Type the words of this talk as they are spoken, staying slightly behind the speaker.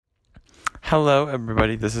Hello,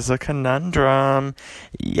 everybody. This is a conundrum.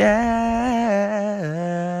 Yeah.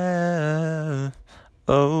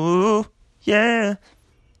 Oh, yeah.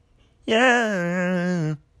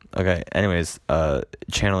 Yeah. Okay, anyways,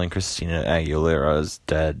 channeling Christina Aguilera's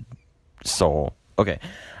dead soul. Okay,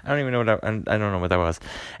 I don't even know I don't know what that was.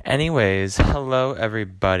 Anyways, hello,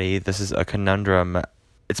 everybody. This is a conundrum.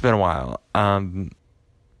 It's been a while.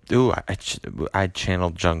 I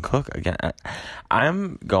channeled Jungkook again.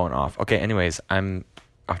 I'm going off. Okay, anyways, I'm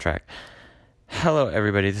off track. Hello,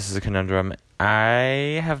 everybody. This is a conundrum.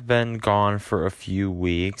 I have been gone for a few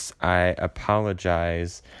weeks. I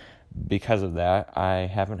apologize because of that. I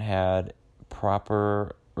haven't had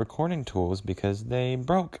proper recording tools because they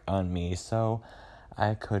broke on me, so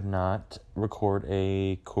I could not record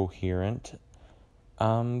a coherent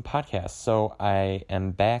podcast. So I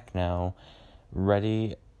am back now,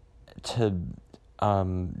 ready to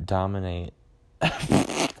dominate.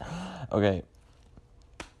 Okay,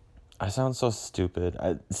 I sound so stupid.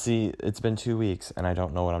 It's been 2 weeks and I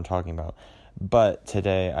don't know what I'm talking about, but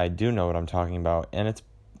today I do know what I'm talking about, and it's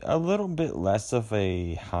a little bit less of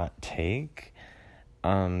a hot take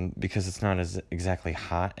because it's not as exactly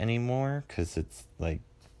hot anymore because it's like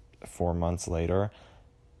 4 months later.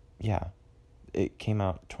 Yeah, it came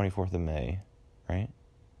out 24th of May, right?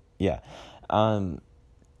 Yeah.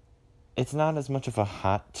 It's not as much of a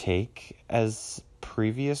hot take as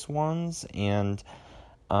previous ones, and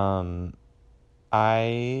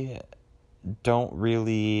I don't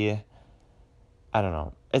really, I don't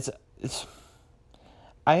know. It's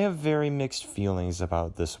I have very mixed feelings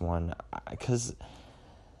about this one because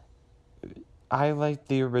I like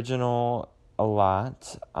the original a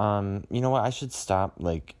lot. You know what? I should stop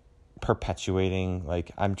perpetuating.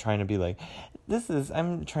 I'm trying to be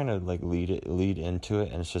I'm trying to lead into it,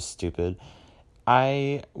 and it's just stupid.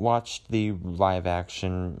 I watched the live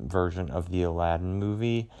action version of the Aladdin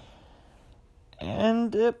movie,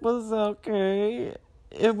 and it was okay.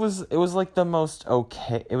 It was like the most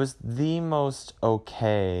okay. It was the most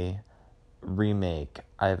okay remake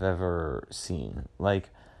I've ever seen.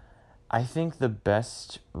 I think the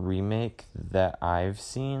best remake that I've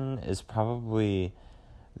seen is probably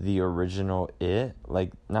the original It,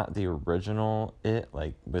 not the original It,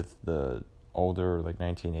 with the older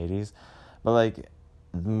 1980s, but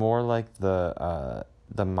more the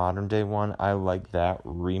modern day one. I like that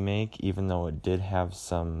remake, even though it did have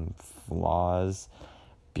some flaws,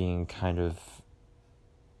 being kind of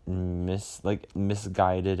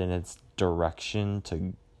misguided in its direction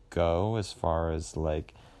to go, as far as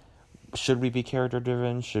should we be character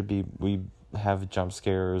driven? Should we have jump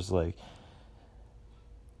scares?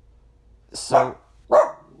 So,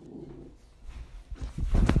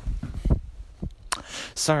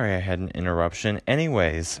 sorry I had an interruption.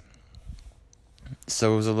 Anyways,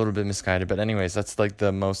 so it was a little bit misguided, but anyways, that's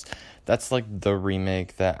the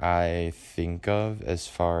remake that I think of as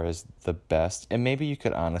far as the best. And maybe you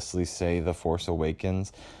could honestly say The Force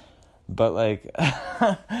Awakens, but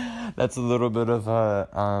that's a little bit of a,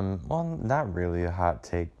 not really a hot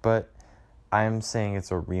take, but I'm saying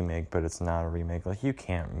it's a remake, but it's not a remake. You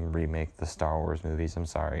can't remake the Star Wars movies. I'm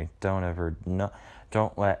sorry. Don't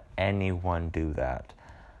let anyone do that.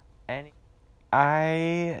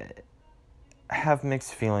 I have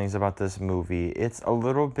mixed feelings about this movie. It's a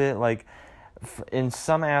little bit in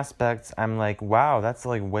some aspects, I'm wow, that's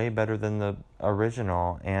way better than the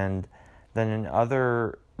original. And then in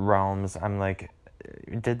other realms, I'm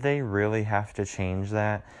did they really have to change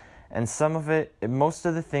that? And most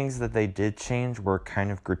of the things that they did change were kind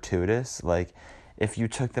of gratuitous. If you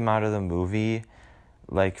took them out of the movie,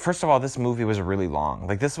 first of all, this movie was really long.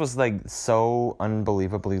 This was so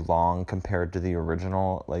unbelievably long compared to the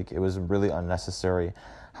original. It was really unnecessary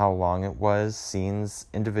how long it was.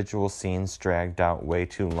 Individual scenes dragged out way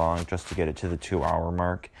too long just to get it to the 2-hour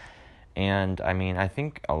mark. And I mean, I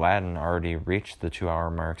think Aladdin already reached the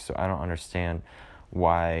 2-hour mark, so I don't understand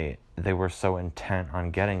why they were so intent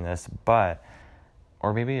on getting this, or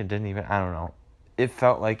maybe it didn't even, I don't know. It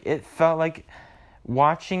felt like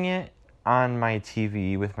watching it on my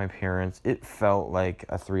TV with my parents, it felt like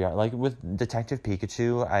a 3-hour, with Detective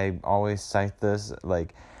Pikachu, I always cite this,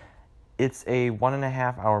 it's a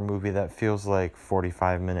 1.5-hour movie that feels like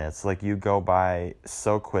 45 minutes. You go by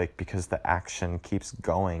so quick because the action keeps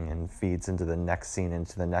going and feeds into the next scene,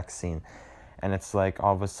 and it's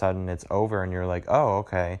all of a sudden it's over and you're oh,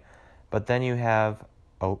 okay. But then you have,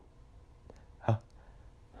 oh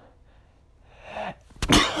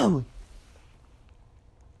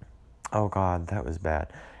God, that was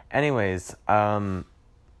bad. Anyways, I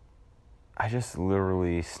just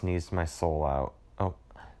literally sneezed my soul out. Oh.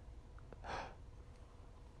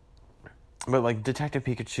 But, like, Detective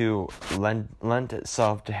Pikachu lent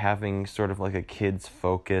itself to having sort of, like, a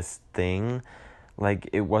kids-focused thing. Like,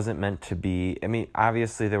 it wasn't meant to be... I mean,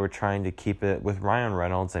 obviously, they were trying to keep it... With Ryan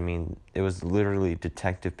Reynolds, I mean, it was literally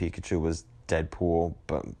Detective Pikachu was Deadpool,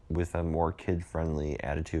 but with a more kid-friendly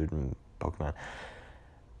attitude in Pokemon.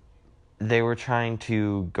 They were trying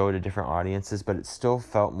to go to different audiences, but it still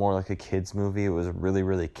felt more like a kid's movie. It was really,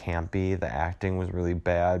 really campy. The acting was really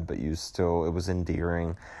bad, but it was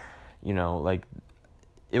endearing. You know, like,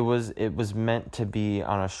 it was meant to be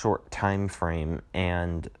on a short time frame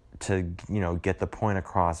and to, you know, get the point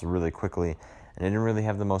across really quickly. And it didn't really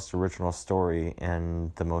have the most original story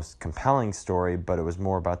and the most compelling story, but it was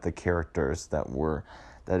more about the characters that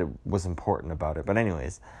it was important about it. But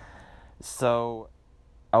anyways, so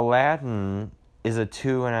Aladdin is a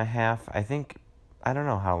 2.5, I think, I don't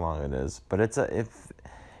know how long it is, but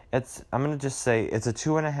I'm going to just say it's a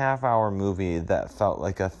 2.5 hour movie that felt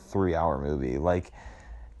like a 3 hour movie. Like,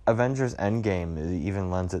 Avengers Endgame even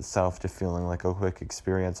lends itself to feeling like a quick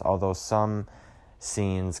experience, although some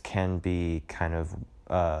scenes can be kind of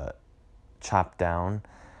chopped down.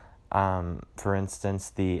 For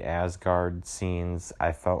instance, the Asgard scenes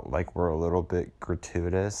I felt like were a little bit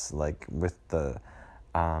gratuitous, like with the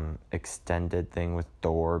extended thing with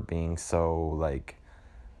Thor being so, like,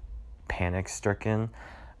 panic-stricken.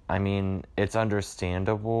 I mean, it's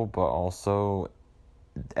understandable, but also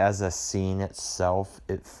as a scene itself,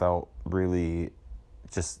 it felt really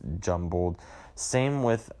just jumbled. Same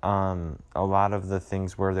with a lot of the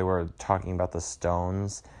things where they were talking about the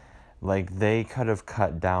stones. Like, they could have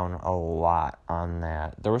cut down a lot on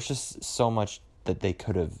that. There was just so much that they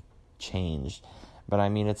could have changed. But I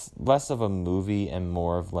mean, it's less of a movie and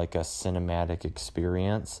more of like a cinematic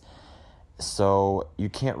experience. So you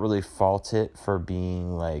can't really fault it for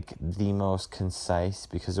being like the most concise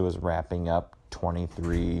because it was wrapping up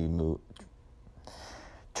 23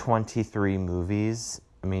 movies.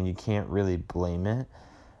 I mean, you can't really blame it.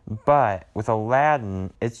 But with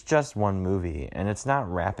Aladdin, it's just one movie and it's not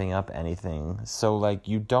wrapping up anything. So, like,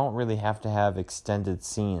 you don't really have to have extended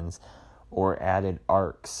scenes or added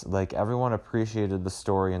arcs. Like, everyone appreciated the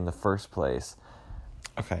story in the first place.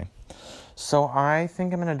 Okay. So I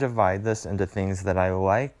think I'm going to divide this into things that I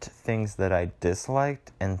liked, things that I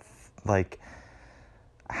disliked, and, like,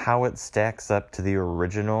 how it stacks up to the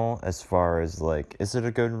original as far as, like, is it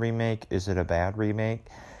a good remake? Is it a bad remake?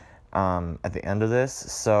 At the end of this.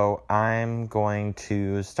 So I'm going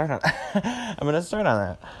to start on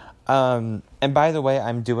that. And by the way,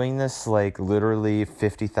 I'm doing this like literally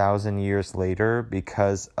 50,000 years later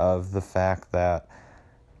because of the fact that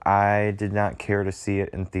I did not care to see it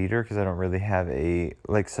in theater because I don't really have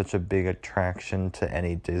such a big attraction to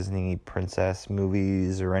any Disney princess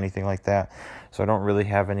movies or anything like that. So I don't really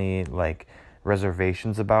have any like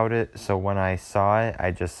reservations about it. So when I saw it,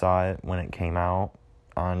 I just saw it when it came out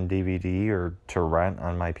on DVD or to rent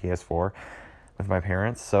on my PS4 with my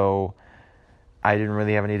parents. So I didn't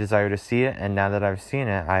really have any desire to see it, and now that I've seen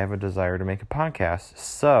it, I have a desire to make a podcast.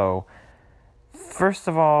 So, first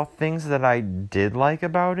of all, things that I did like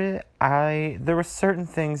about it, there were certain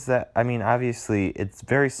things that, I mean, obviously, it's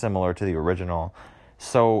very similar to the original,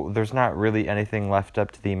 so there's not really anything left up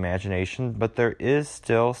to the imagination, but there is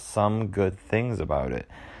still some good things about it.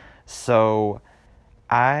 So,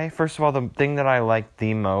 first of all, the thing that I liked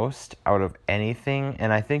the most out of anything,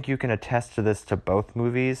 and I think you can attest to this to both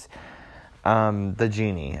movies, the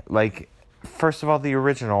genie. Like, first of all, the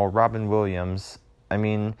original, Robin Williams, I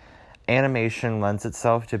mean, animation lends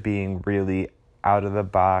itself to being really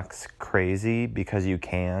out-of-the-box crazy because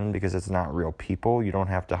it's not real people. You don't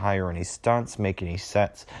have to hire any stunts, make any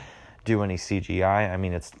sets, do any CGI. I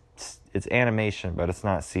mean, it's animation, but it's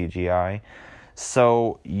not CGI.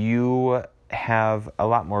 So you have a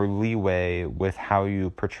lot more leeway with how you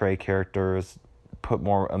portray characters, put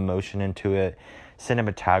more emotion into it.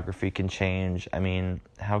 Cinematography can change. I mean,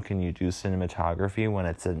 how can you do cinematography when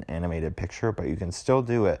it's an animated picture? But you can still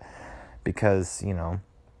do it because, you know,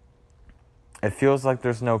 it feels like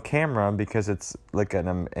there's no camera because it's like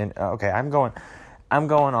okay, I'm going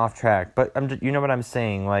off track, but you know what I'm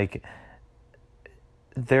saying? Like,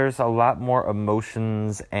 there's a lot more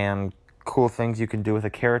emotions and cool things you can do with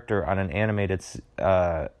a character on an animated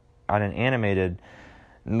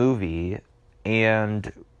movie,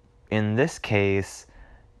 and in this case,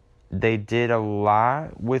 they did a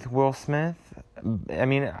lot with Will Smith. I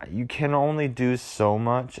mean, you can only do so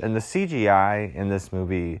much, and the CGI in this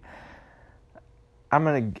movie, I'm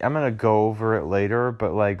gonna go over it later,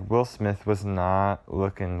 but like, Will Smith was not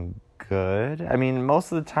looking good. I mean,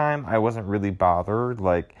 most of the time I wasn't really bothered.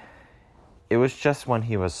 Like, it was just when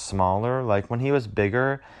he was smaller. Like, when he was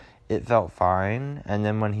bigger, it felt fine. And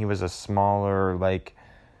then when he was a smaller, like,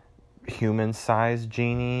 human-sized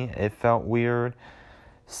genie, it felt weird.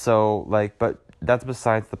 So, like, but that's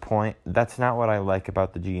besides the point. That's not what I like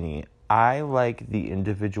about the genie. I like the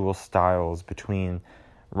individual styles between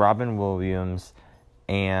Robin Williams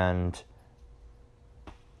and...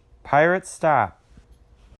 Pirates, stop.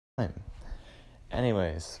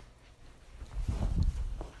 Anyways,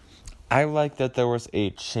 I like that there was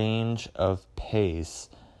a change of pace.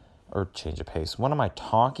 Or change of pace. What am I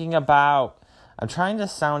talking about? I'm trying to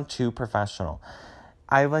sound too professional.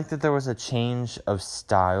 I like that there was a change of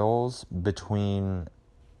styles between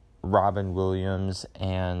Robin Williams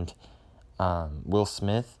and Will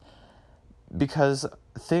Smith. Because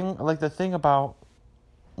the thing about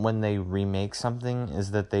when they remake something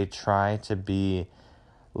is that they try to be,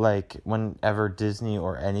 like, whenever Disney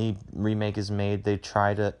or any remake is made, they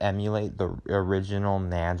try to emulate the original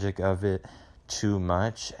magic of it too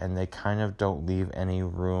much, and they kind of don't leave any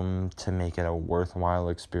room to make it a worthwhile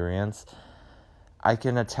experience. I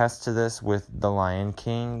can attest to this with The Lion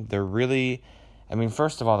King.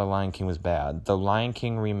 First of all, The Lion King was bad. The Lion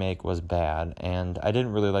King remake was bad, and I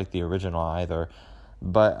didn't really like the original either.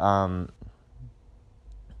 But,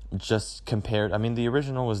 just compared, the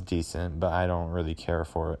original was decent, but I don't really care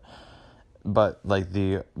for it. But, like,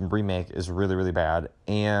 the remake is really, really bad,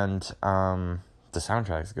 and, the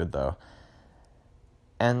soundtrack's good, though.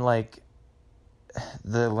 And, like,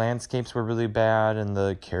 the landscapes were really bad, and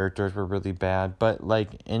the characters were really bad, but,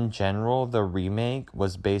 like, in general, the remake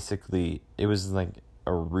was basically, it was, like,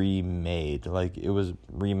 a remade, like, it was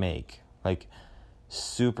remake, like,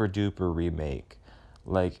 super duper remake,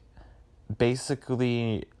 like,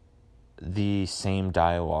 basically the same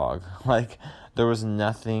dialogue. Like, there was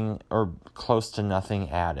nothing or close to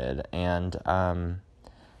nothing added, and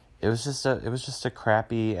it was just a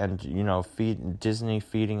crappy, and Disney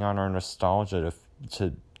feeding on our nostalgia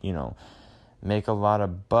to make a lot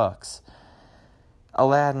of bucks.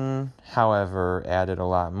 Aladdin, however, added a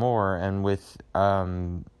lot more, and with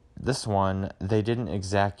this one, they didn't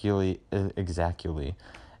exactly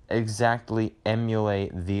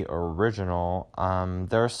emulate the original.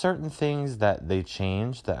 There are certain things that they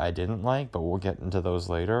changed that I didn't like, but we'll get into those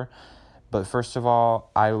later. But first of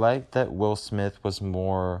all, I like that Will Smith was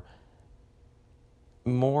more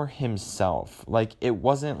himself. Like, it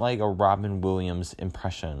wasn't like a Robin Williams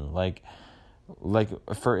impression. Like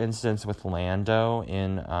for instance, with Lando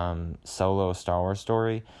in Solo: Star Wars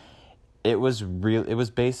Story, it was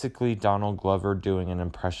basically Donald Glover doing an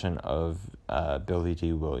impression of Billy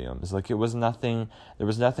D. Williams. Like, there was nothing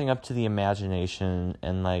up to the imagination,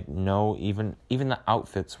 and like even the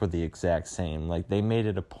outfits were the exact same. Like, they made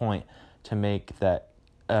it a point to make that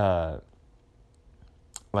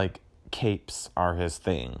like capes are his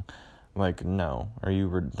thing. Like, no,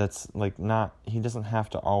 that's like not, he doesn't have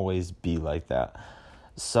to always be like that.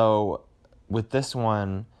 So with this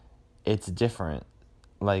one, it's different.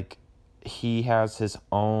 Like, he has his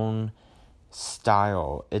own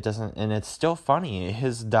style. And it's still funny.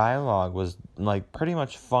 His dialogue was like pretty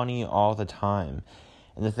much funny all the time.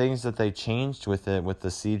 And the things that they changed with it, with the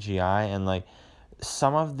CGI, and like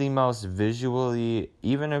some of the most visually,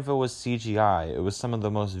 even if it was CGI, it was some of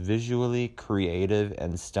the most visually creative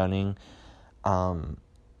and stunning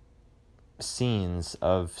scenes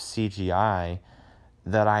of CGI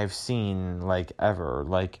that I've seen, like, ever.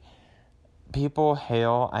 Like, people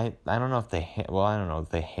hail, I don't know if they I don't know if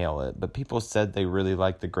they hail it, but people said they really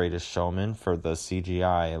liked The Greatest Showman for the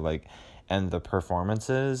CGI, like, and the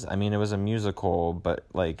performances. I mean, it was a musical, but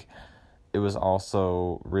like, it was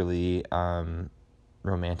also really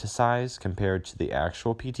romanticized compared to the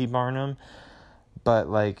actual P.T. Barnum, but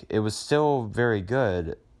like, it was still very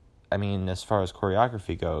good, I mean, as far as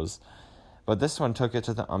choreography goes. But this one took it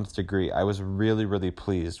to the nth degree. I was really, really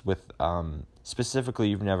pleased with, specifically,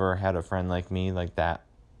 You've Never Had a Friend Like Me, like that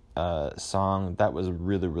song. That was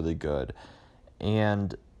really, really good.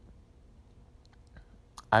 And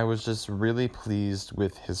I was just really pleased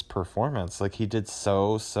with his performance. Like, he did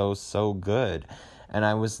so good. And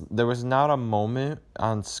there was not a moment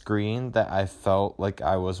on screen that I felt like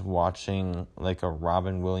I was watching like a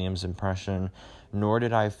Robin Williams impression, nor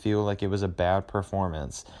did I feel like it was a bad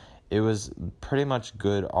performance. It was pretty much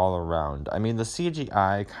good all around. I mean, the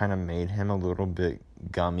CGI kind of made him a little bit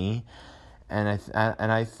gummy, and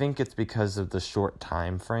I think it's because of the short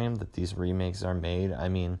time frame that these remakes are made. I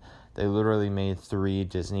mean, they literally made 3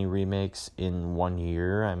 Disney remakes in 1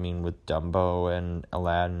 year. I mean, with Dumbo and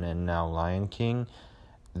Aladdin and now Lion King,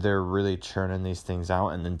 they're really churning these things out.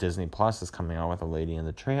 And then Disney Plus is coming out with a Lady and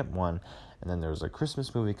the Tramp one. and then there's a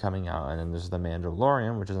Christmas movie coming out, and then there's The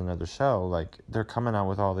Mandalorian, which is another show. Like, they're coming out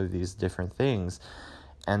with all of these different things,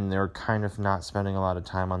 and they're kind of not spending a lot of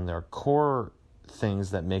time on their core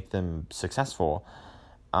things that make them successful.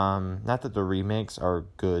 Not that the remakes are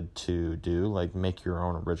good to do, like, make your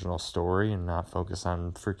own original story and not focus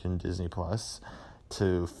on freaking Disney Plus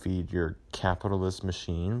to feed your capitalist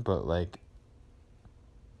machine, but, like,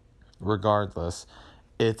 regardless,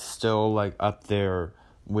 it's still, like, up there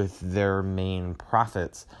with their main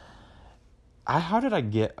profits. How did I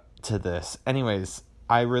get to this? Anyways,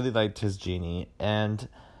 I really liked his genie, and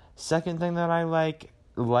second thing that I liked,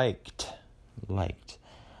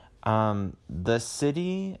 the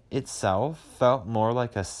city itself felt more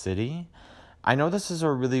like a city. I know this is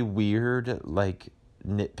a really weird, like,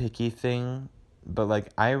 nitpicky thing, but, like,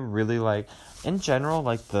 I really like, in general,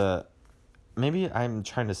 like, maybe I'm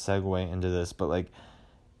trying to segue into this, but, like,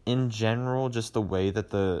 in general, just the way that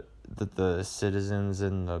the citizens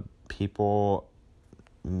and the people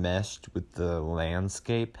meshed with the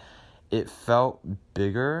landscape, it felt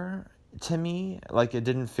bigger to me. Like, it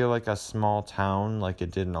didn't feel like a small town like it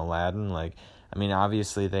did in Aladdin. Like, I mean,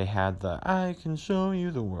 obviously they had the I can show you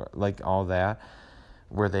the world, like, all that,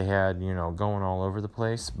 where they had, you know, going all over the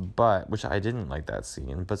place, but, which I didn't like that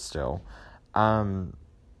scene, but still,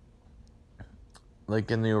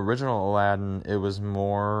 like, in the original Aladdin, it was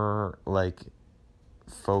more, like,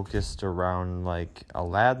 focused around, like,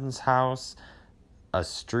 Aladdin's house, a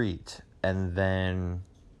street, and then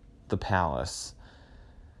the palace.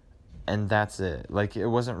 And that's it. Like, it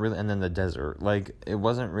wasn't really, and then the desert. Like, it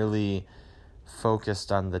wasn't really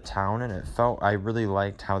focused on the town, and I really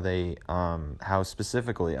liked how they, how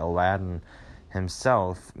specifically Aladdin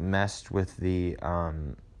himself meshed with the,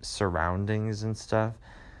 surroundings and stuff.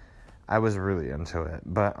 I was really into it.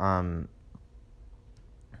 But,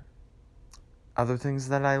 other things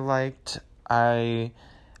that I liked, I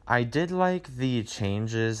did like the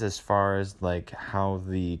changes as far as, like, how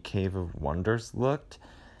the Cave of Wonders looked.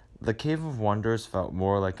 The Cave of Wonders felt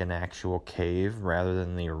more like an actual cave rather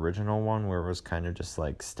than the original one, where it was kind of just,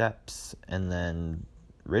 like, steps and then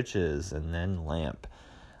riches and then lamp.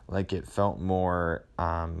 Like, it felt more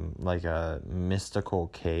like a mystical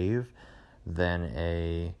cave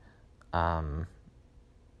than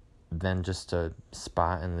than just a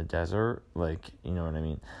spot in the desert. Like, you know what I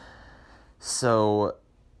mean? So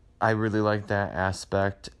I really like that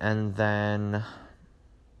aspect. And then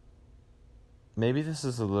maybe this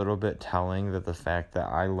is a little bit telling, that the fact that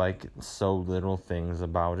I like so little things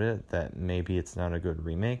about it, that maybe it's not a good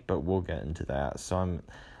remake, but we'll get into that. So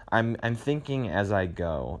I'm thinking as I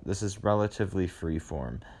go. This is relatively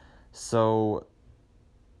freeform. So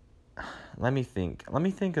let me think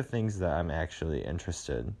of things that I'm actually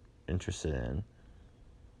interested in.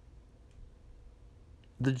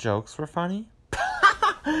 The jokes were funny.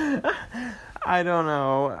 I don't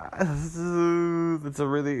know.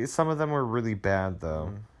 Some of them were really bad,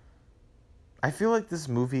 though. I feel like this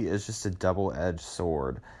movie is just a double-edged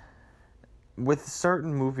sword. With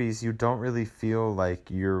certain movies, you don't really feel like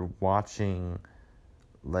you're watching,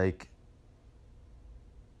 like,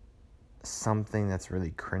 something that's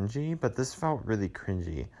really cringy, but this felt really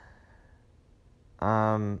cringy.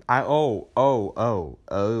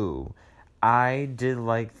 I did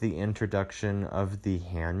like the introduction of the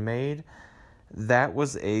handmaid. That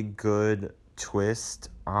was a good twist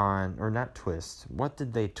on, or not twist, what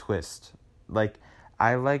did they twist? Like,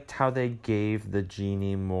 I liked how they gave the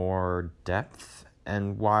genie more depth,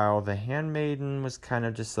 and while the handmaiden was kind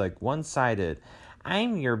of just, like, one-sided,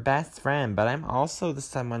 I'm your best friend, but I'm also the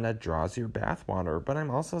someone that draws your bathwater, but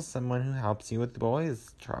I'm also someone who helps you with boy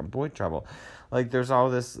trouble. Like, there's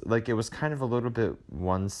all this, like, it was kind of a little bit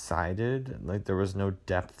one-sided. Like, there was no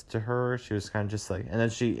depth to her. She was kind of just like, and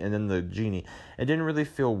then the genie. It didn't really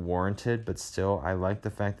feel warranted, but still, I like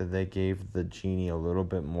the fact that they gave the genie a little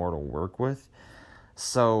bit more to work with.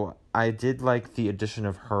 So I did like the addition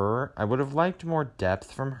of her. I would have liked more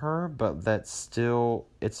depth from her, but that's still,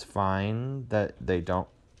 it's fine that they don't.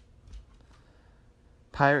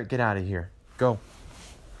 Pirate, get out of here. Go.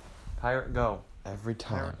 Pirate, go. Every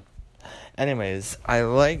time. Anyways, I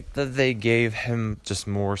like that they gave him just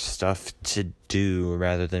more stuff to do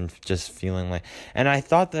rather than just feeling like, and I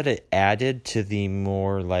thought that it added to the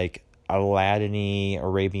more, like, Aladdin-y,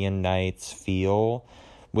 Arabian Nights feel,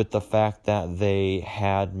 with the fact that they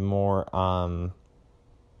had more,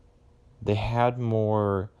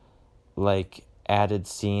 like, added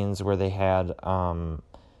scenes where they had,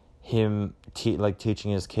 him,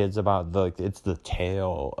 teaching his kids about, it's the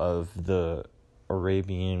tale of the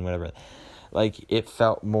Arabian, whatever. like, it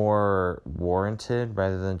felt more warranted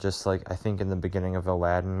rather than just, like, I think in the beginning of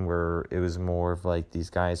Aladdin where it was more of, like, these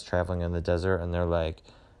guys traveling in the desert and they're like,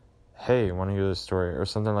 hey, want to hear this story? Or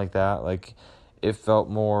something like that. Like, it felt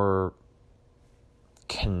more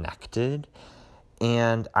connected.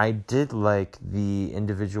 And I did like the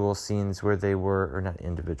individual scenes where they were, or not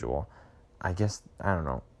individual, I guess, I don't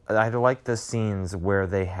know. I like the scenes where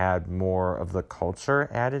they had more of the culture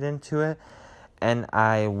added into it. And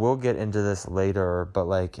I will get into this later, but,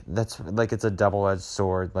 like, that's, like, it's a double-edged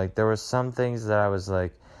sword. Like, there were some things that I was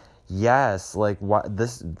like, yes, like,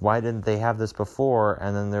 why didn't they have this before?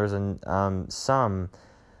 And then there was some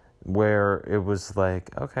where it was like,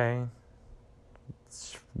 okay,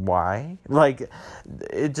 why? Like,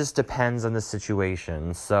 it just depends on the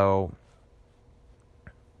situation. So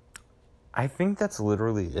I think that's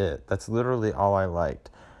literally it. That's literally all I liked.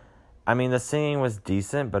 I mean, the singing was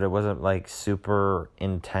decent, but it wasn't, like, super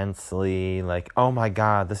intensely, like, oh my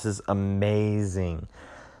god, this is amazing.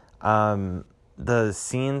 The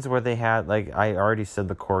scenes where they had, like, I already said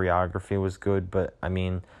the choreography was good, but, I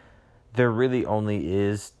mean, there really only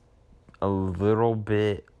is a little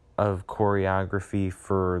bit of choreography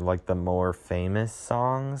for, like, the more famous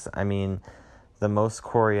songs. I mean, the most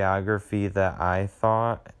choreography that I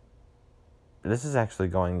thought, this is actually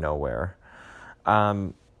going nowhere.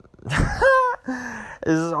 This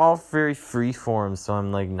is all very freeform, so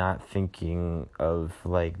I'm, like, not thinking of,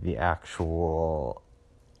 like, the actual,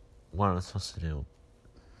 what I'm supposed to do.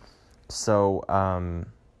 So,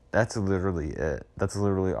 that's literally it. That's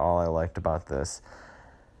literally all I liked about this.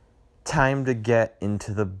 Time to get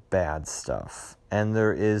into the bad stuff. And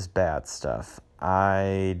there is bad stuff.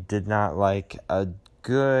 I did not like a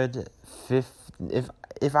good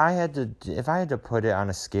if I had to put it on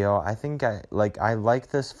a scale, I think I like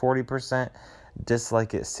this 40%,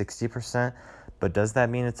 dislike it 60%, but does that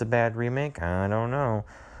mean it's a bad remake? I don't know.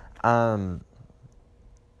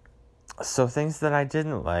 So things that I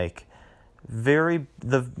didn't like, the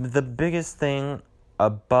biggest thing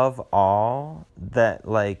above all that,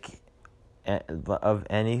 like, of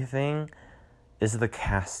anything is the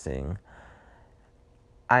casting.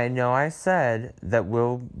 I know I said that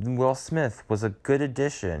Will Smith was a good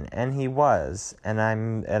addition, and he was, and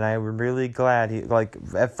I'm really glad he, like,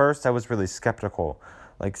 at first I was really skeptical,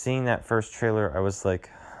 like, seeing that first trailer I was like,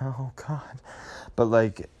 oh god, but,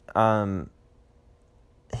 like,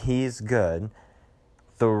 he's good.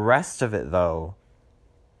 The rest of it, though,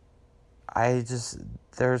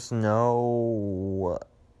 there's no words.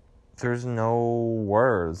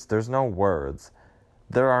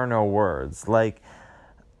 There are no words. Like,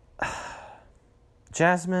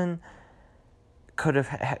 Jasmine could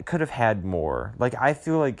have had more. Like, I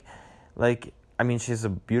feel like, I mean, she's a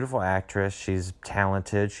beautiful actress. She's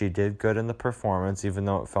talented. She did good in the performance, even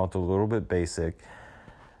though it felt a little bit basic.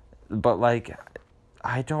 But, like,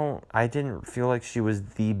 I didn't feel like she was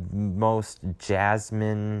the most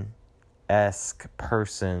Jasmine-esque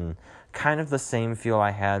person. Kind of the same feel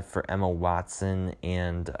I had for Emma Watson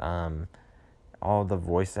and all the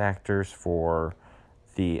voice actors for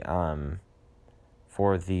the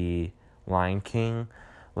Lion King.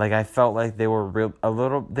 Like, I felt like they were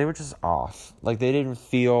they were just off. Like, they didn't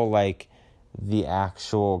feel like the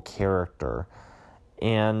actual character.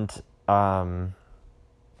 And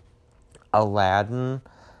Aladdin,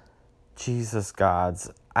 Jesus gods,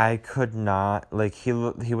 I could not, like, he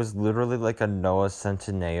was literally like a Noah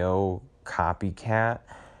Centineo copycat.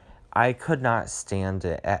 I could not stand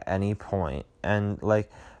it at any point. And, like,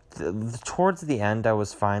 towards the end, I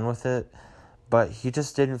was fine with it, but he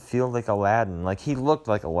just didn't feel like Aladdin. Like, he looked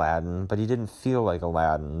like Aladdin, but he didn't feel like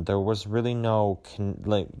Aladdin. There was really no,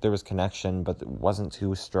 there was connection, but it wasn't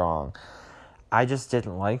too strong. I just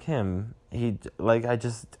didn't like him.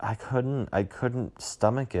 I couldn't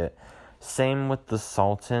stomach it. Same with the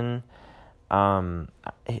Sultan.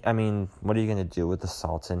 I mean, what are you gonna do with the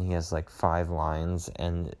Sultan? He has, like, 5 lines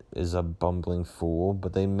and is a bumbling fool,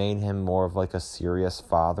 but they made him more of, like, a serious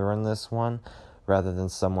father in this one, rather than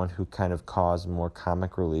someone who kind of caused more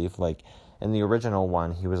comic relief. Like, in the original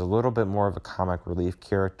one, he was a little bit more of a comic relief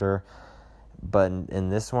character, but in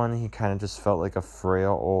this one, he kind of just felt like a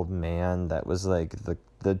frail old man that was, like,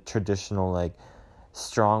 the traditional, like,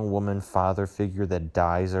 strong woman father figure that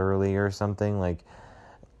dies early or something. Like,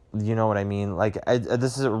 you know what I mean? Like,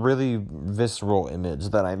 this is a really visceral image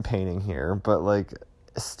that I'm painting here, but, like,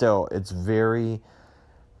 still, it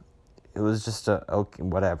was just okay,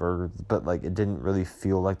 whatever, but, like, it didn't really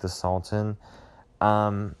feel like the Sultan.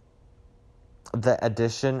 The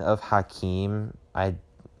addition of Hakeem, I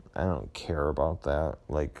don't care about that.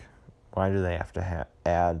 Like, why do they have to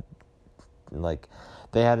add like,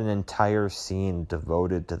 they had an entire scene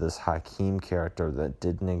devoted to this Hakeem character that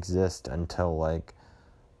didn't exist until, like,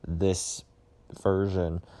 this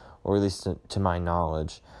version, or at least to my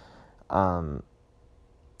knowledge.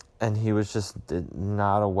 And he was just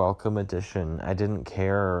not a welcome addition. I didn't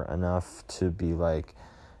care enough to be like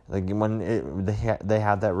when they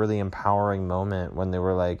had that really empowering moment when they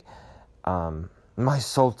were like, my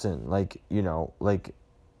sultan, like, you know, like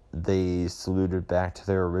they saluted back to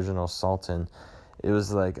their original sultan. It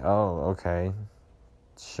was like, oh, okay,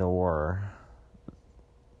 sure,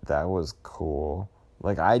 that was cool.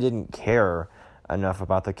 Like, I didn't care enough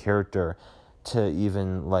about the character to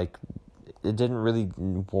even, like, it didn't really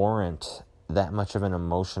warrant that much of an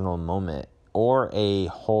emotional moment or a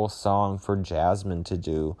whole song for Jasmine to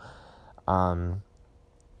do,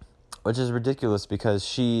 which is ridiculous because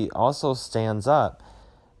she also stands up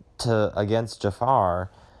against Jafar,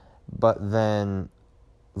 but then,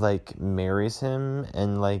 like, marries him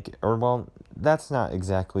and, like, or, well, that's not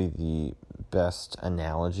exactly the best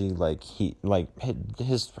analogy. Like,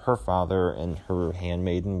 her father and her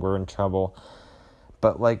handmaiden were in trouble.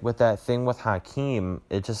 But, like, with that thing with Hakeem,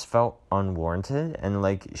 it just felt unwarranted. And,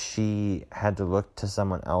 like, she had to look to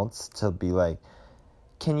someone else to be like,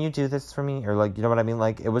 can you do this for me? Or, like, you know what I mean?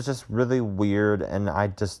 Like, it was just really weird, and I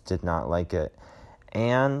just did not like it.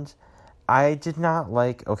 And I did not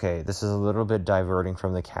like... Okay, this is a little bit diverting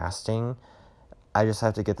from the casting. I just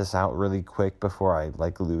have to get this out really quick before I,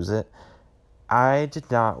 like, lose it. I did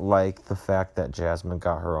not like the fact that Jasmine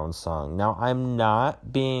got her own song. Now, I'm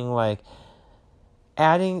not being, like...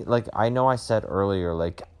 adding, like, I know I said earlier,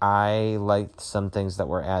 like, I liked some things that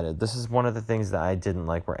were added. This is one of the things that I didn't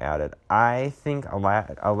like were added. I think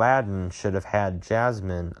Aladdin should have had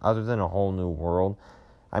Jasmine, other than A Whole New World.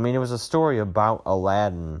 I mean, it was a story about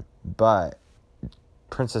Aladdin, but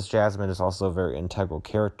Princess Jasmine is also a very integral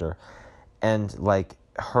character. And, like,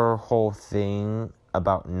 her whole thing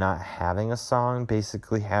about not having a song,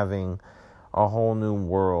 basically having A Whole New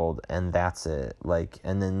World, and that's it. Like,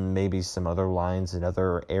 and then maybe some other lines in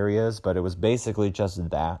other areas, but it was basically just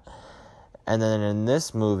that. And then in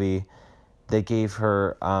this movie, they gave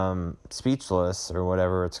her Speechless, or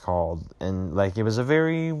whatever it's called, and, like, it was a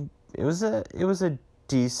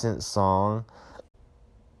decent song.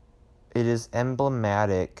 It is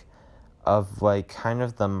emblematic of, like, kind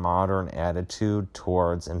of the modern attitude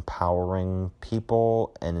towards empowering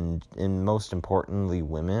people and most importantly,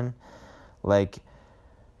 women. Like,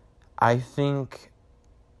 I think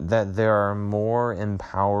that there are more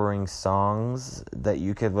empowering songs that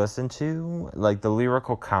you could listen to. Like, the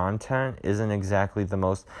lyrical content isn't exactly the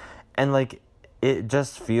most... And, like, it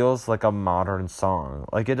just feels like a modern song.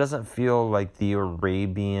 Like, it doesn't feel like the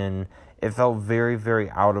Arabian... It felt very,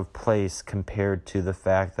 very out of place compared to the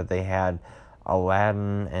fact that they had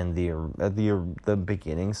Aladdin and the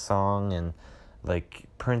beginning song and, like,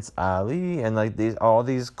 Prince Ali and, like, all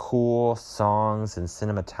these cool songs and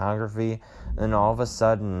cinematography, and all of a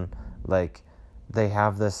sudden, like, they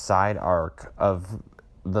have this side arc of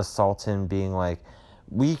the Sultan being like,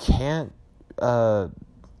 we can't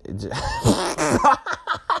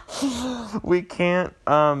we can't,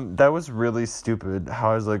 that was really stupid,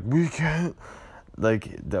 how I was like, we can't,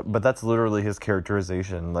 like, but that's literally his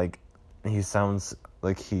characterization. Like, he sounds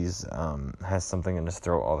like he's, has something in his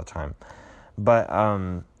throat all the time. But,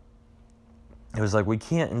 it was like, we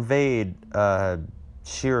can't invade,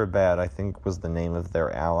 Shirabad, I think was the name of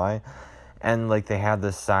their ally. And, like, they had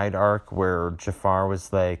this side arc where Jafar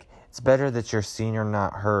was like, it's better that you're seen or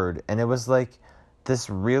not heard. And it was, like, this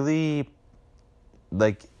really,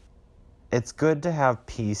 like, it's good to have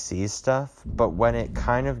PC stuff, but when it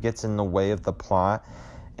kind of gets in the way of the plot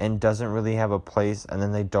and doesn't really have a place, and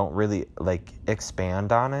then they don't really, like,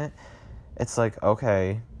 expand on it, it's like,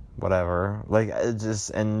 okay, whatever. Like, it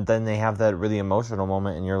just, and then they have that really emotional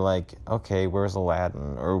moment, and you're like, okay, where's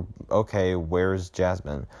Aladdin? Or, okay, where's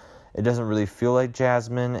Jasmine? It doesn't really feel like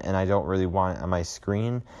Jasmine, and I don't really want it on my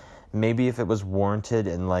screen. Maybe if it was warranted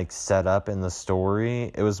and, like, set up in the story,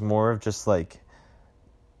 it was more of just, like,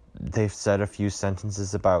 they've said a few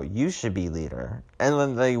sentences about, you should be leader. And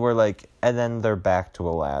then they were like, and then they're back to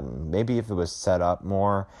Aladdin. Maybe if it was set up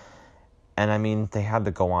more. And I mean, they had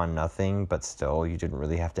to go on nothing, but still, you didn't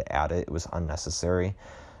really have to add it. It was unnecessary.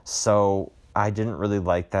 So I didn't really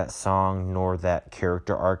like that song, nor that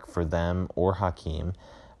character arc for them or Hakeem.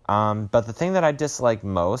 But the thing that I dislike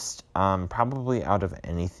most, probably out of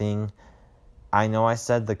anything, I know I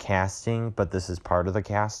said the casting, but this is part of the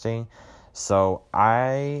casting. So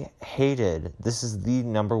I hated, this is the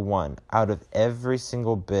number one, out of every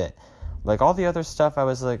single bit, Like, all the other stuff, I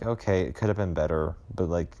was like, okay, it could have been better, but,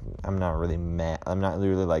 like, I'm not really mad. I'm not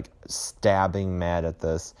really, like, stabbing mad at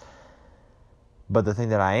this. But the thing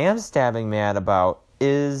that I am stabbing mad about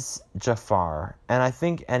is Jafar. And I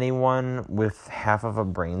think anyone with half of a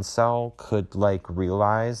brain cell could, like,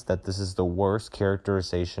 realize that this is the worst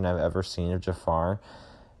characterization I've ever seen of Jafar.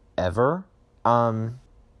 Ever.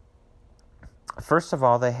 First of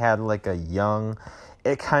all, they had, like,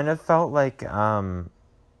 it kind of felt like a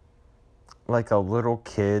little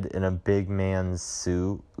kid in a big man's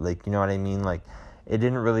suit. Like, you know what I mean? Like, it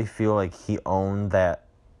didn't really feel like he owned that,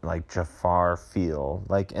 like, Jafar feel.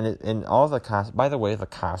 Like, and all the by the way, the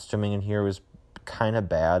costuming in here was kind of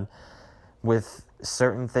bad. With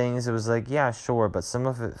certain things, it was like, yeah, sure, but some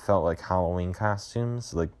of it felt like Halloween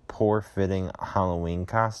costumes, like poor fitting Halloween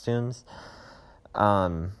costumes.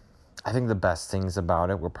 I think the best things about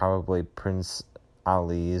it were probably Prince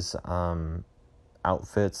Ali's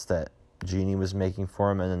outfits that Genie was making for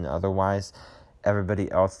him, and then otherwise,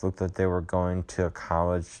 everybody else looked like they were going to a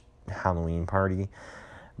college Halloween party.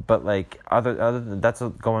 But, like, other than that's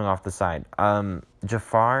going off the side.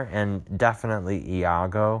 Jafar and definitely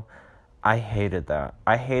Iago, I hated that.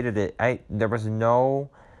 I hated it. There was not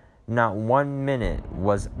 1 minute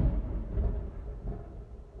was.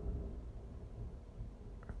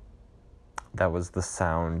 That was the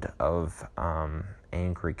sound of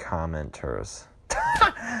angry commenters.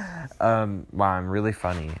 Wow, I'm really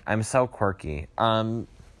funny. I'm so quirky.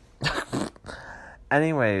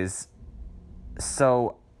 Anyways,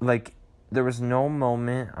 so, like, there was no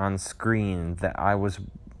moment on screen that I was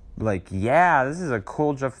like, yeah, this is a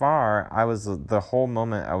cool Jafar. The whole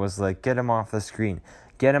moment, I was like, get him off the screen.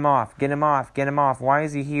 Get him off, get him off, get him off. Why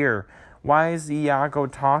is he here? Why is Iago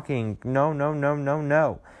talking? No, no, no, no,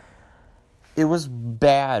 no. It was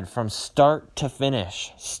bad from start to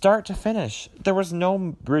finish. Start to finish. There was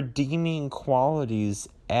no redeeming qualities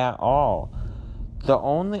at all. The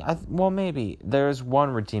only, maybe, there's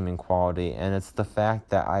one redeeming quality, and it's the fact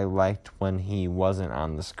that I liked when he wasn't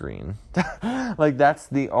on the screen. Like, that's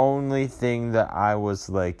the only thing that I was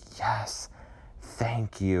like, yes,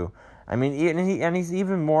 thank you. I mean, and he's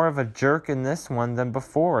even more of a jerk in this one than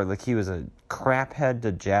before. Like, he was a craphead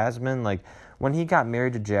to Jasmine. Like, when he got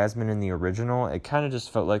married to Jasmine in the original, it kind of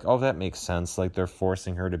just felt like, oh, that makes sense. Like, they're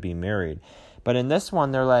forcing her to be married. But in this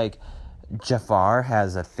one, they're like, Jafar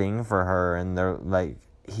has a thing for her, and they're like,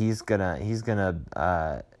 he's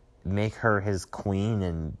gonna make her his queen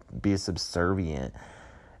and be subservient.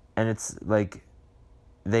 And it's like,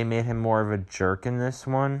 they made him more of a jerk in this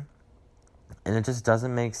one. And it just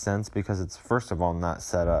doesn't make sense because it's, first of all, not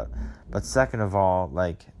set up. But second of all,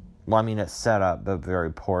 like, well, I mean, it's set up, but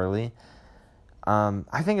very poorly.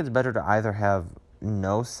 I think it's better to either have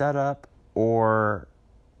no setup or,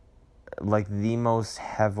 like, the most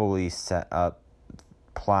heavily set up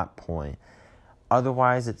plot point.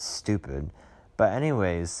 Otherwise, it's stupid. But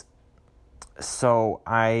anyways, so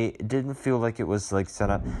I didn't feel like it was, like, set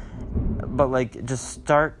up. But, like, just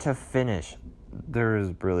start to finish. There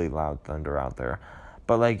is really loud thunder out there.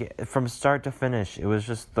 But, like, from start to finish, it was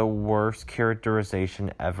just the worst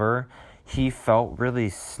characterization ever. He felt really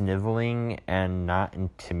sniveling and not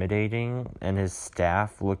intimidating, and his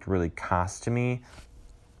staff looked really costumey.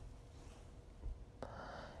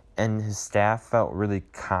 And his staff felt really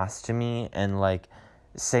costumey, and, like,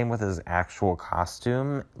 same with his actual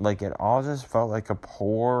costume. Like, it all just felt like a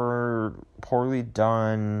poorly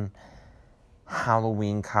done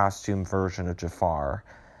Halloween costume version of Jafar.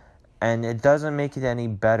 And it doesn't make it any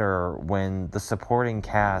better when the supporting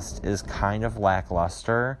cast is kind of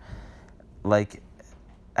lackluster. Like,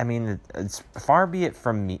 I mean, it's far be it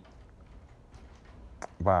from me.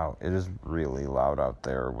 Wow, it is really loud out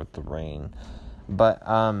there with the rain. But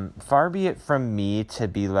far be it from me to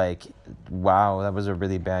be like, wow, that was a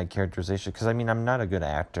really bad characterization. Because, I mean, I'm not a good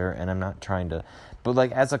actor, and I'm not trying to. But,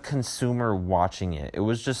 like, as a consumer watching it, it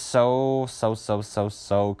was just so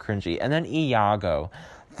cringy. And then Iago,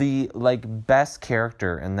 the, like, best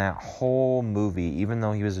character in that whole movie, even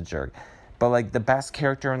though he was a jerk. But, like, the best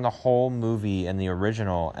character in the whole movie in the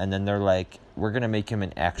original, and then they're like, we're going to make him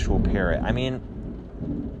an actual parrot. I mean,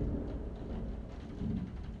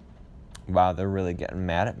 wow, they're really getting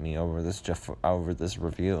mad at me over this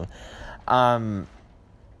review.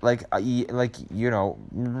 Like, you know,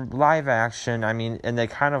 live action, I mean, and they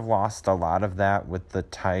kind of lost a lot of that with the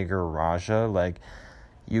Tiger Raja. Like,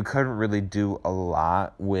 you couldn't really do a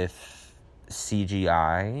lot with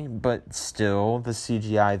CGI, but still, the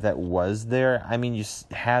CGI that was there, I mean, you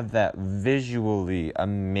had that visually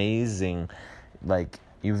amazing, like,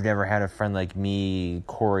 You've Never Had a Friend Like Me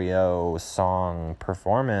choreo song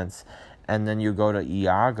performance, And then you go to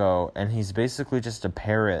Iago, and he's basically just a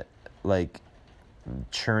parrot, like,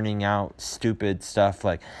 churning out stupid stuff,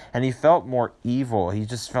 like, and he felt more evil. He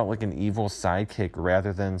just felt like an evil sidekick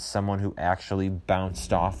rather than someone who actually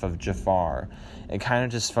bounced off of Jafar. It kind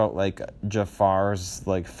of just felt like Jafar's,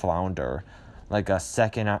 like, flounder, like a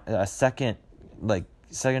second like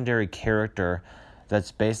secondary character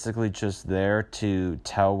that's basically just there to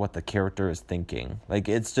tell what the character is thinking. Like,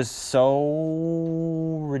 it's just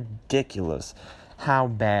so ridiculous how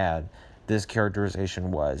bad this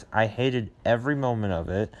characterization was. I hated every moment of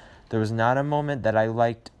it. There was not a moment that I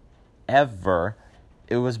liked ever.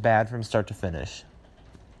 It was bad from start to finish.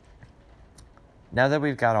 Now that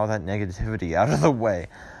we've got all that negativity out of the way,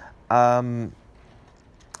 other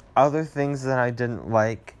things that I didn't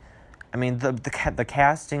like, I mean, the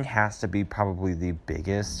casting has to be probably the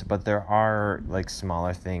biggest, but there are, like,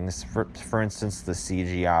 smaller things. For instance, the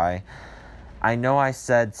CGI. I know I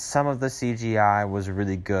said some of the CGI was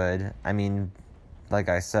really good. I mean, like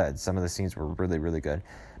I said, some of the scenes were really, really good.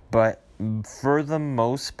 But for the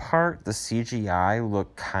most part, the CGI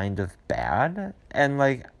looked kind of bad. And,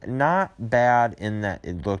 like, not bad in that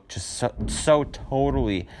it looked just so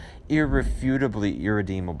totally, irrefutably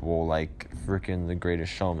irredeemable, like freaking The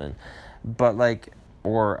Greatest Showman. But, like,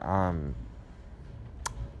 or,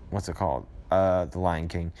 what's it called? The Lion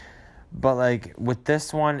King. But, like, with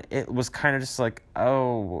this one, it was kind of just like,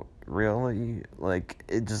 oh, really? Like,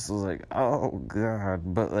 it just was like, oh,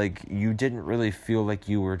 God. But, like, you didn't really feel like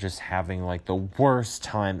you were just having, like, the worst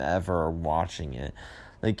time ever watching it.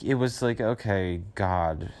 Like, it was like, okay,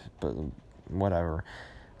 God, but whatever.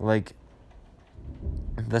 Like,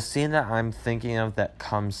 the scene that I'm thinking of that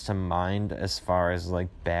comes to mind as far as, like,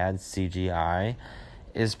 bad CGI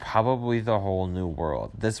is probably The Whole New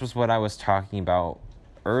World. This was what I was talking about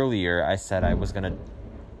earlier. I said I was gonna...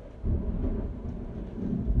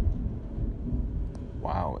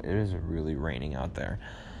 Wow, it is really raining out there.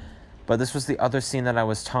 But this was the other scene that I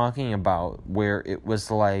was talking about, where it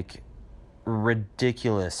was, like,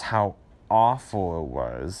 ridiculous how awful it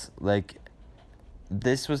was. Like,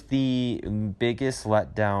 this was the biggest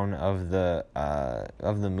letdown of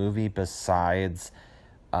the movie besides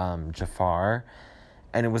Jafar.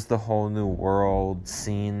 And it was The Whole New World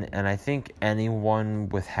scene. And I think anyone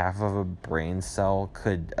with half of a brain cell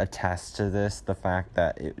could attest to this. The fact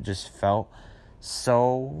that it just felt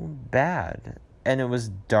so bad. And it was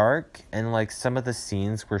dark. And, like, some of the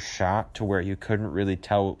scenes were shot to where you couldn't really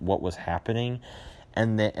tell what was happening.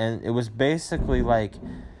 And it was basically like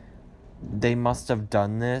they must have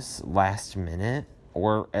done this last minute.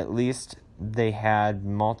 Or at least they had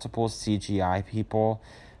multiple CGI people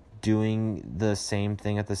doing the same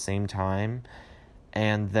thing at the same time,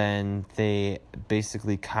 and then they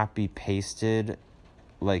basically copy pasted,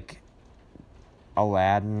 like,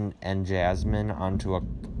 Aladdin and Jasmine onto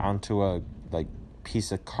a like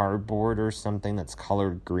piece of cardboard or something that's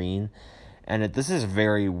colored green. And this is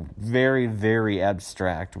very, very, very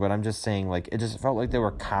abstract, but I'm just saying, like, it just felt like they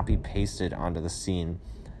were copy pasted onto the scene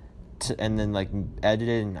and then, like,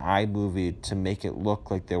 edited in iMovie to make it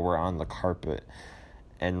look like they were on the carpet.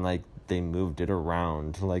 And, like, they moved it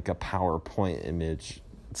around like a PowerPoint image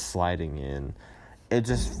sliding in. It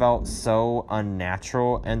just felt so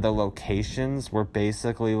unnatural. And the locations were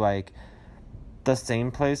basically, like, the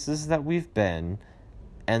same places that we've been.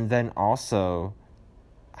 And then also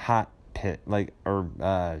hot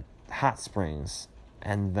springs.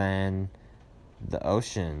 And then the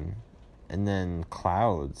ocean. And then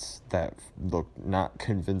clouds that look not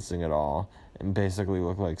convincing at all. And basically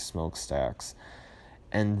look like smokestacks.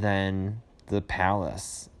 And then the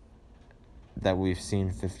palace that we've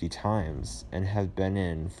seen 50 times and have been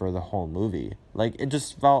in for the whole movie. Like, it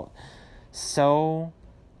just felt so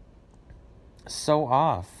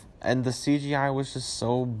off. And the CGI was just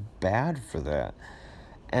so bad for that.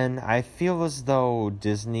 And I feel as though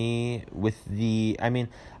Disney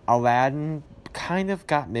Aladdin kind of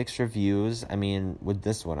got mixed reviews. I mean, with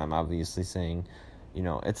this one, I'm obviously saying, you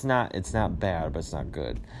know, it's not bad, but it's not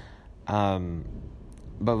good.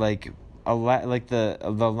 But, like,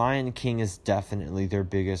 the Lion King is definitely their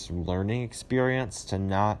biggest learning experience, to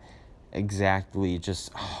not exactly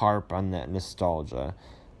just harp on that nostalgia.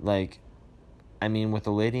 Like, I mean, with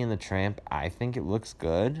The Lady and the Tramp, I think it looks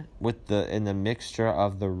good. In the mixture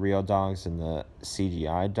of the real dogs and the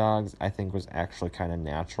CGI dogs, I think was actually kind of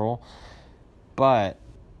natural. But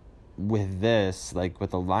with this, like,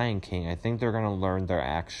 with The Lion King, I think they're going to learn their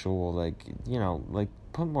actual, like, you know, like,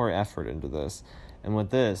 put more effort into this. And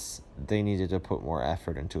with this, they needed to put more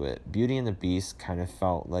effort into it. Beauty and the Beast kind of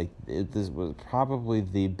felt like this was probably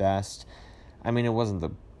the best. I mean, it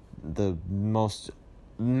wasn't the most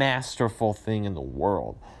masterful thing in the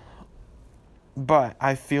world. But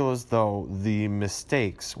I feel as though the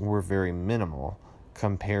mistakes were very minimal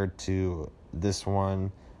compared to this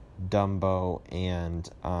one, Dumbo, and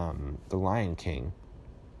The Lion King.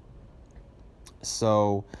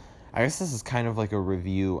 So I guess this is kind of like a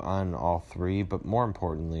review on all three, but more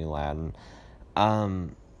importantly, Aladdin.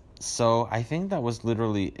 So I think that was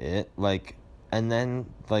literally it. Like, and then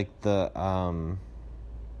like some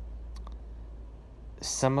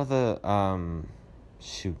of the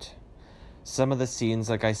some of the scenes,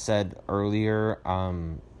 like I said earlier,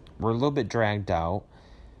 were a little bit dragged out.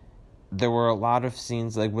 There were a lot of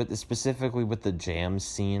scenes, like specifically with the jam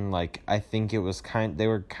scene. Like, I think it was they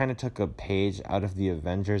were kind of took a page out of the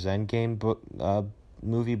Avengers Endgame book,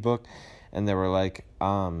 movie book, and they were like,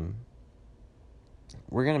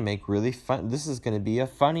 we're gonna make really fun. This is gonna be a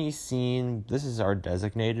funny scene. This is our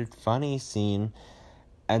designated funny scene.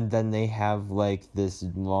 And then they have, like, this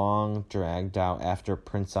long, dragged out, after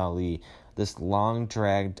Prince Ali, this long,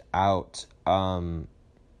 dragged out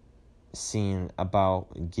scene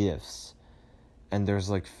about gifts. And there's,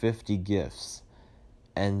 like, 50 gifts.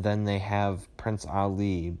 And then they have Prince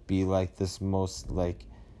Ali be, like, this most, like,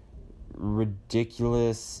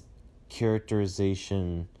 ridiculous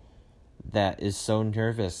characterization that is so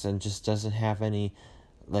nervous and just doesn't have any,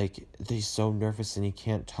 like, he's so nervous and he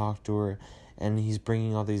can't talk to her. And he's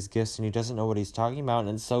bringing all these gifts, and he doesn't know what he's talking about, and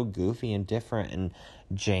it's so goofy and different. And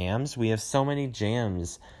jams, we have so many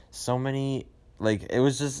jams, so many, like, it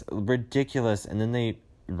was just ridiculous. And then they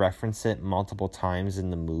reference it multiple times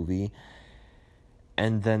in the movie,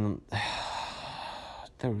 and then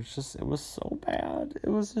it was so bad. It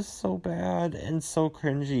was just so bad and so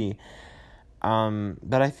cringy.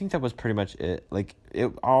 But I think that was pretty much it. Like,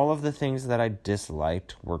 all of the things that I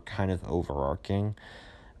disliked were kind of overarching.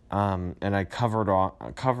 And I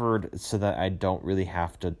covered so that I don't really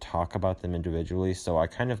have to talk about them individually. So I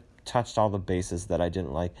kind of touched all the bases that I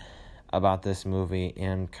didn't like about this movie,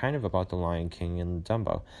 and kind of about The Lion King and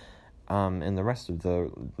Dumbo, and the rest of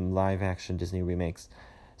the live action Disney remakes.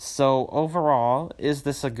 So overall, is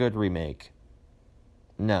this a good remake?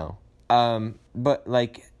 No. But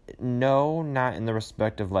like, no, not in the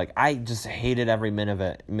respect of, like, I just hated every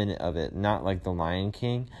minute of it. Not like The Lion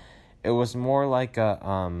King. It was more like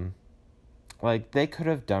like, they could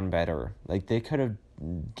have done better. Like, they could have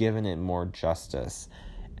given it more justice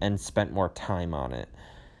and spent more time on it.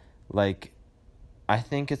 Like, I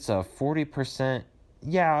think it's a 40%,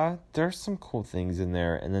 yeah, there's some cool things in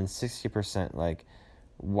there, and then 60%, like,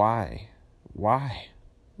 why?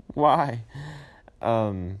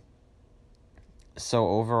 So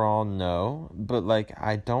overall, no, but, like,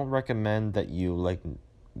 I don't recommend that you, like,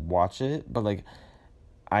 watch it, but, like,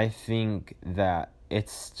 I think that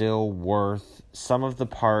it's still worth some of the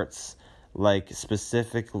parts, like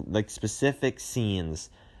specific scenes,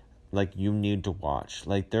 like, you need to watch.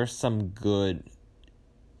 Like, there's some good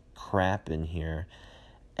crap in here,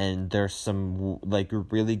 and there's some, like,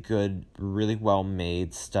 really good, really well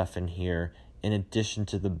made stuff in here in addition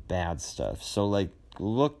to the bad stuff. So, like,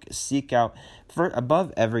 seek out, for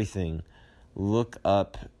above everything, look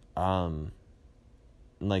up,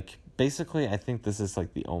 like, basically, I think this is,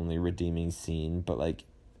 like, the only redeeming scene, but, like,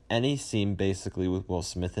 any scene, basically, with Will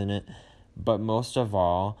Smith in it, but most of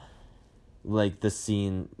all, like, the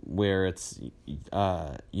scene where it's,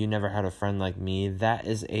 You Never Had a Friend Like Me, that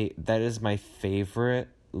is my favorite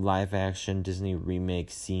live-action Disney remake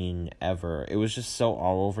scene ever. It was just so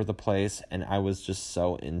all over the place, and I was just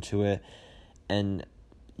so into it, and,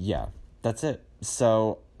 yeah, that's it.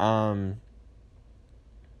 So,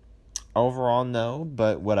 overall, no,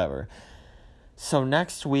 but whatever. So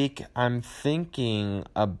next week, I'm thinking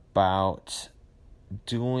about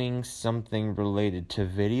doing something related to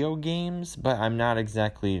video games, but I'm not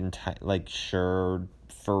exactly sure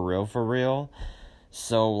for real.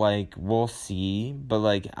 So, like, we'll see. But,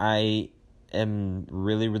 like, I am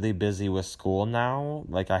really, really busy with school now.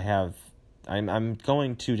 Like, I'm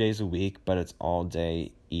going 2 days a week, but it's all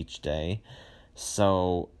day each day.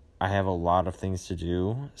 So I have a lot of things to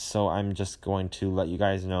do, so I'm just going to let you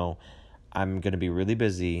guys know I'm going to be really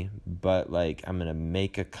busy, but, like, I'm going to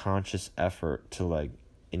make a conscious effort to, like,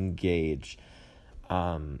 engage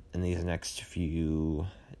in these next few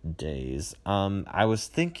days. I was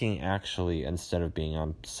thinking, actually, instead of being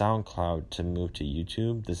on SoundCloud, to move to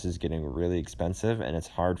YouTube. This is getting really expensive, and it's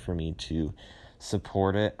hard for me to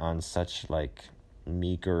support it on such, like,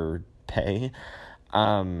 meager pay.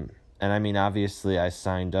 And I mean, obviously, I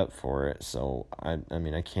signed up for it, so I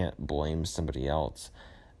mean, I can't blame somebody else.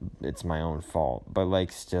 It's my own fault. But,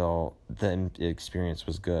 like, still, the experience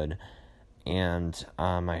was good. and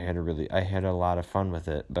I had a lot of fun with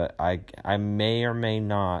it, but I may or may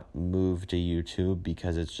not move to YouTube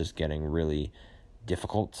because it's just getting really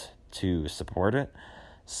difficult to support it.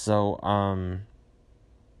 So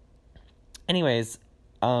anyways,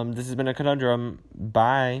 this has been a Conundrum.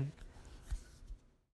 Bye.